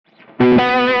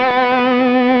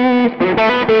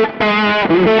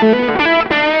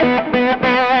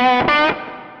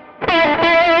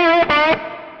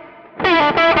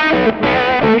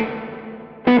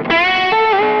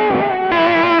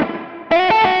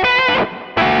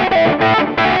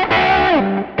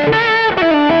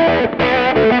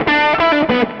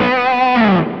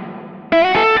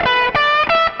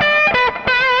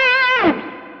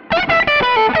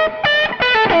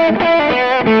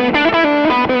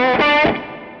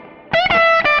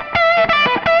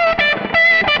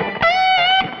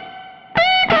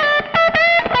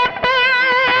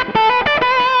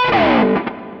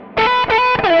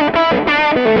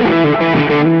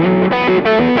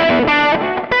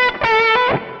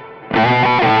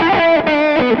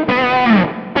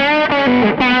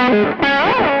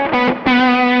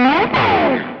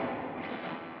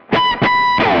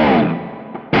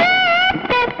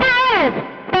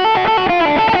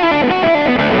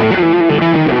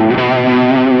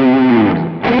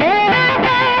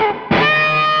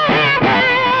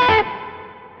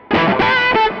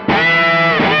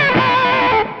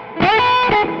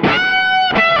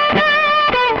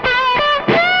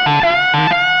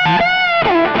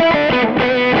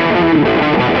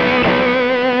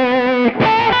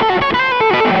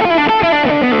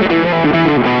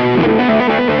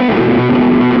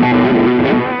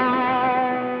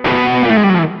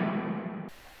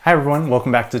Hi everyone,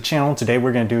 welcome back to the channel. Today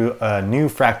we're going to do a new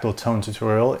fractal tone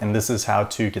tutorial, and this is how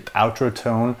to get the outro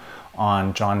tone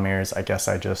on John Mayer's I Guess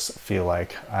I Just Feel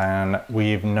Like. And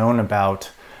we've known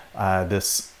about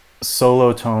this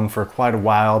solo tone for quite a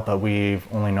while, but we've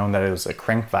only known that it was a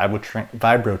crank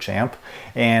vibro champ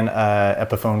and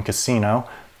Epiphone Casino.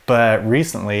 But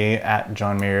recently at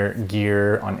John Mayer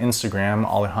Gear on Instagram,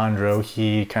 Alejandro,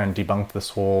 he kind of debunked this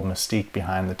whole mystique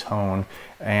behind the tone.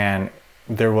 And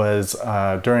there was,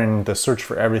 during the Search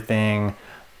for Everything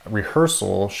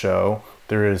rehearsal show,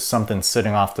 there is something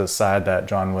sitting off to the side that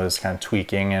John was kind of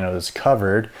tweaking, and it was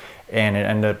covered, and it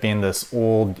ended up being this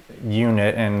old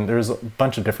unit, and there's a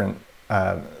bunch of different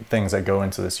things that go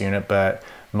into this unit, but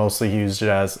mostly used it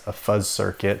as a fuzz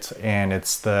circuit, and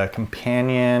it's the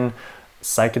companion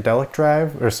psychedelic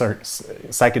drive, or sorry,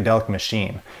 psychedelic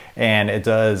machine, and it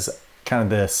does kind of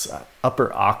this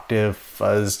upper octave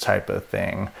fuzz type of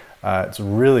thing. It's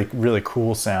really, really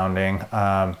cool sounding,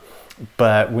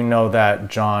 but we know that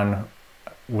John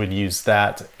would use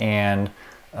that and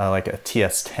like a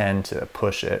TS10 to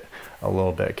push it a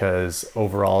little bit, because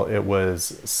overall it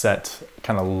was set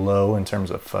kind of low in terms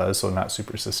of fuzz, so not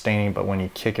super sustaining, but when you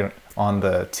kick it on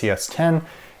the TS10,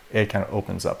 it kind of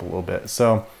opens up a little bit.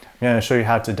 So I'm going to show you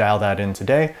how to dial that in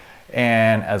today.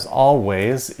 And as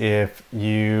always, if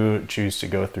you choose to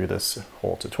go through this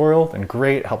whole tutorial, then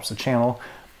great, helps the channel.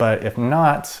 But if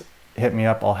not, hit me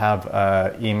up. I'll have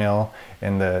an email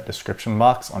in the description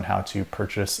box on how to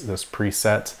purchase this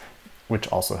preset, which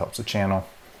also helps the channel.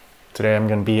 Today I'm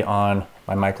going to be on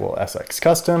my Michael SX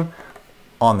Custom.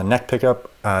 On the neck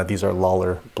pickup, these are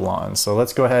Lawler Blondes. So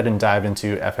let's go ahead and dive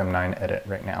into FM9 Edit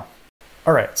right now.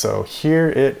 All right, so here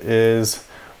it is.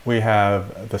 We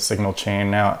have the signal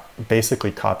chain. Now,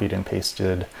 basically copied and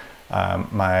pasted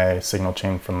my signal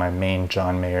chain from my main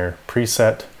John Mayer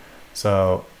preset.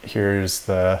 So here's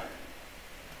the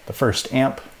first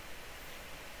amp,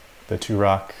 the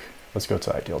 2-rock. Let's go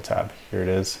to Ideal tab. Here it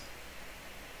is.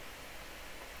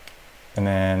 And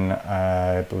then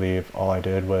I believe all I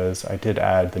did was I did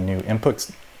add the new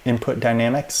input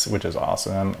dynamics, which is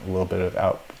awesome. A little bit of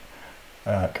out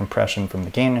compression from the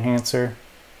gain enhancer.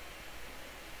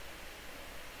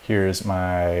 Here's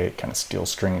my kind of steel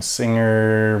string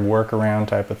singer workaround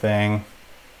type of thing.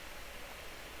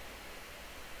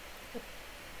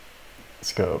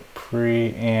 Let's go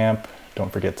preamp.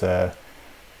 Don't forget to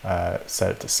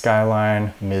set it to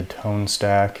Skyline, mid-tone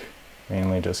stack.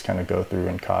 Mainly just kind of go through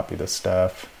and copy the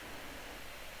stuff.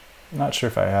 Not sure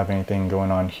if I have anything going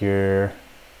on here.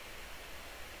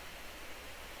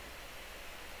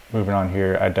 Moving on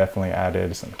here, I definitely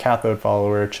added some cathode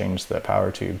follower, changed the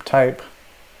power tube type.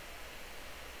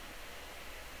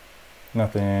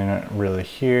 Nothing really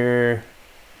here.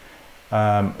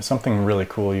 Something really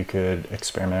cool you could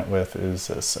experiment with is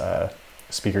this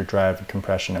speaker drive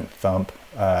compression and thump.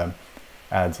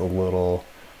 Adds a little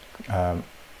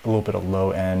bit of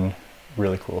low end,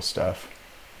 really cool stuff.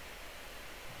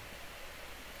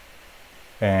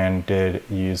 And did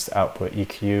use the output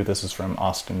EQ. This is from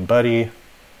Austin Buddy.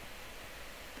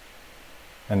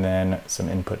 And then some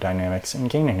input dynamics and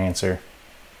gain enhancer.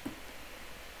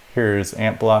 Here's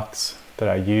amp blocks that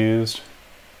I used.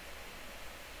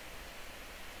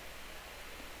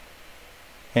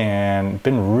 And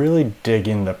been really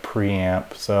digging the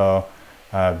preamp, so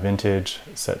Vintage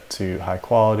set to high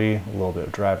quality, a little bit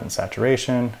of drive and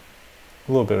saturation,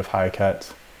 a little bit of high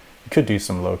cut. You could do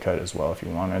some low cut as well if you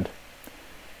wanted.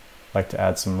 Like to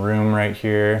add some room right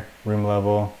here, room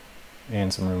level,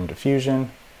 and some room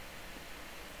diffusion.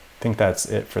 I think that's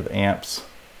it for the amps.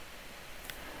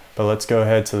 But let's go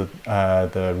ahead to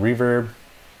the reverb.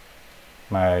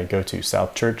 My go-to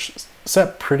South Church,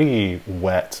 set pretty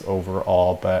wet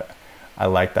overall, but I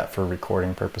like that for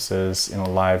recording purposes. In a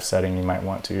live setting, you might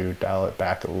want to dial it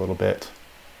back a little bit.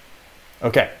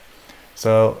 Okay,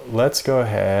 so let's go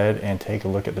ahead and take a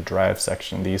look at the drive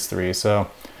section, these three.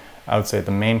 So I would say the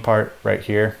main part right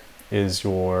here is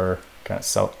your kind of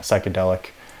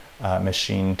psychedelic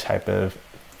machine type of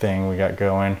thing we got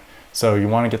going. So you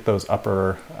want to get those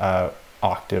upper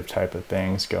octave type of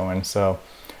things going. So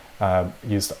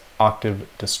use the octave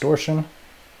distortion.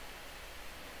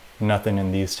 Nothing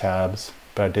in these tabs,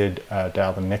 but I did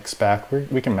dial the mix back.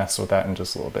 We can mess with that in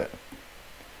just a little bit.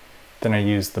 Then I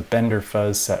used the Bender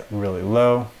fuzz set really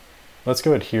low. Let's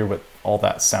go ahead and hear what all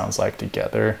that sounds like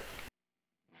together.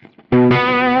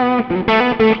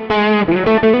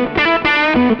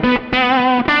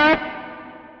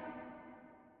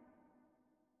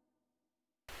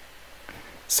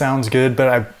 Sounds good, but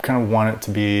I kind of want it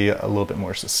to be a little bit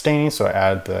more sustaining, so I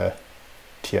add the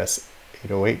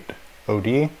TS-808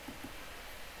 OD.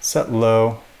 Set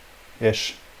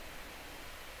low-ish,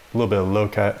 a little bit of low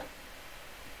cut,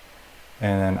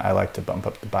 and then I like to bump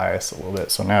up the bias a little bit.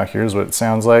 So now here's what it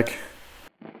sounds like.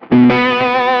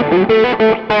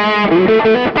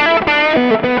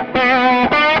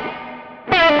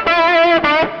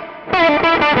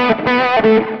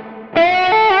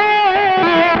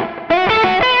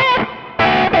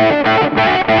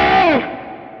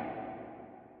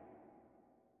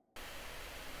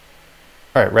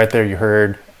 All right, right there you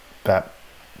heard that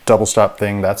double stop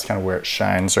thing. That's kind of where it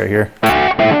shines right here.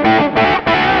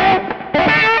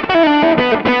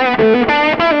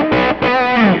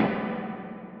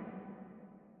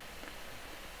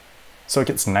 So it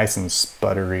gets nice and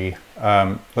sputtery.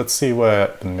 Let's see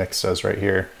what the mix does right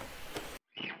here.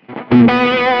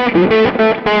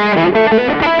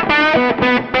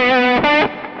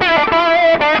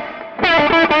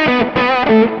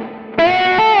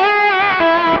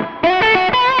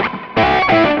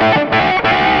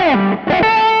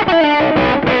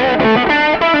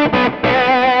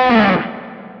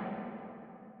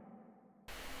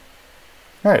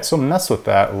 All right, so mess with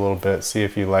that a little bit, see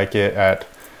if you like it at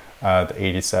the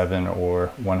 87 or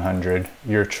 100,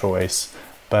 your choice.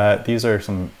 But these are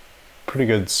some pretty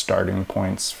good starting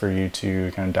points for you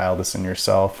to kind of dial this in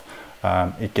yourself.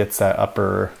 It gets that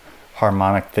upper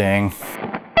harmonic thing.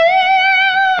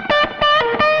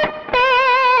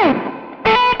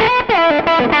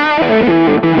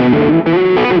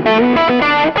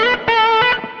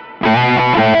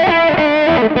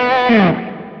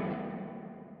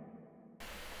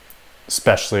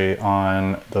 Especially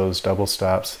on those double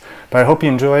stops. But I hope you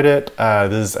enjoyed it.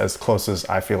 This is as close as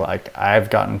I feel like I've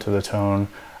gotten to the tone,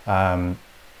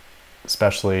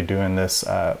 especially doing this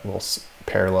little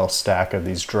parallel stack of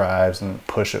these drives and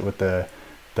push it with the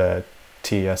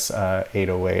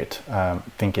TS-808.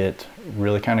 Think it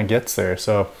really kind of gets there.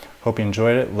 So hope you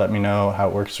enjoyed it. Let me know how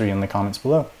it works for you in the comments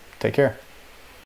below. Take care.